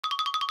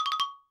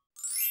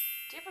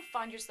Do you ever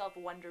find yourself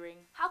wondering,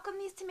 how come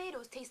these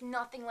tomatoes taste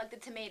nothing like the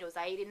tomatoes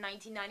I ate in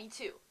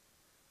 1992?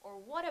 Or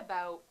what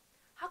about,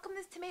 how come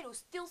this tomato is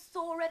still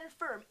so red and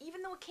firm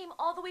even though it came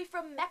all the way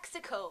from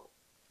Mexico?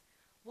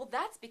 Well,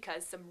 that's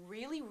because some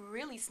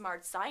really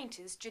smart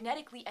scientists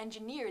genetically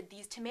engineered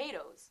these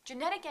tomatoes.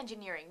 Genetic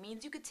engineering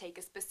means you could take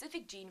a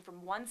specific gene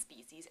from one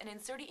species and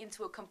insert it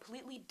into a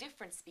completely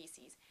different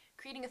species,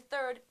 creating a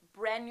third,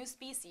 brand new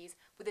species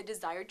with the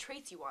desired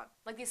traits you want.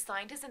 Like these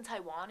scientists in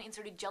Taiwan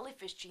inserted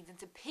jellyfish genes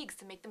into pigs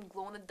to make them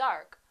glow in the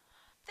dark.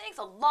 Thanks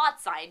a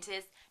lot,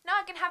 scientists! Now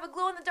I can have a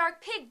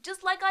glow-in-the-dark pig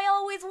just like I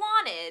always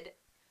wanted!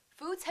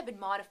 Foods have been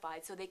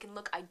modified so they can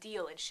look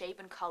ideal in shape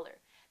and color.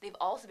 They've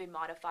also been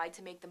modified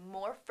to make them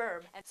more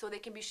firm and so they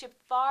can be shipped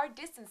far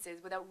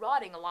distances without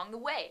rotting along the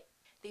way.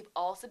 They've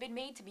also been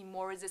made to be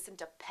more resistant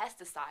to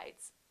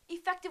pesticides,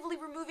 effectively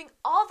removing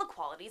all the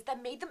qualities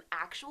that made them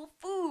actual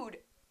food.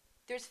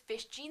 There's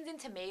fish genes in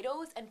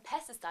tomatoes and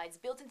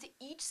pesticides built into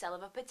each cell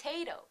of a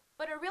potato.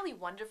 But a really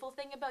wonderful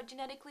thing about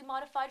genetically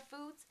modified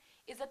foods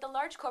is that the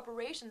large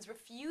corporations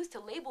refuse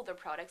to label their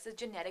products as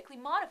genetically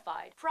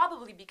modified,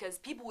 probably because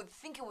people would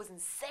think it was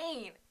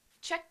insane.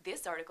 Check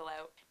this article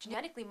out.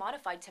 Genetically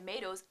modified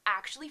tomatoes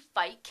actually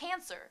fight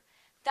cancer.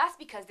 That's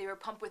because they were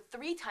pumped with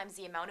 3 times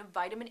the amount of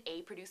vitamin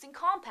A producing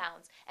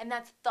compounds, and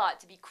that's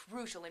thought to be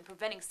crucial in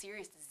preventing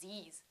serious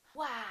disease.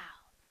 Wow,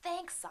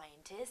 thanks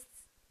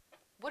scientists.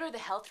 What are the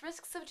health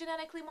risks of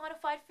genetically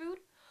modified food?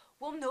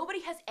 Well,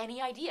 nobody has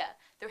any idea.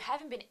 There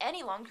haven't been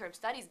any long-term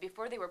studies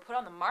before they were put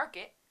on the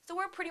market, so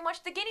we're pretty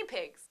much the guinea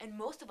pigs, and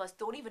most of us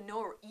don't even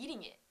know we're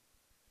eating it.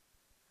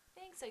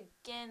 Thanks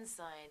again,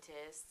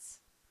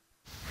 scientists.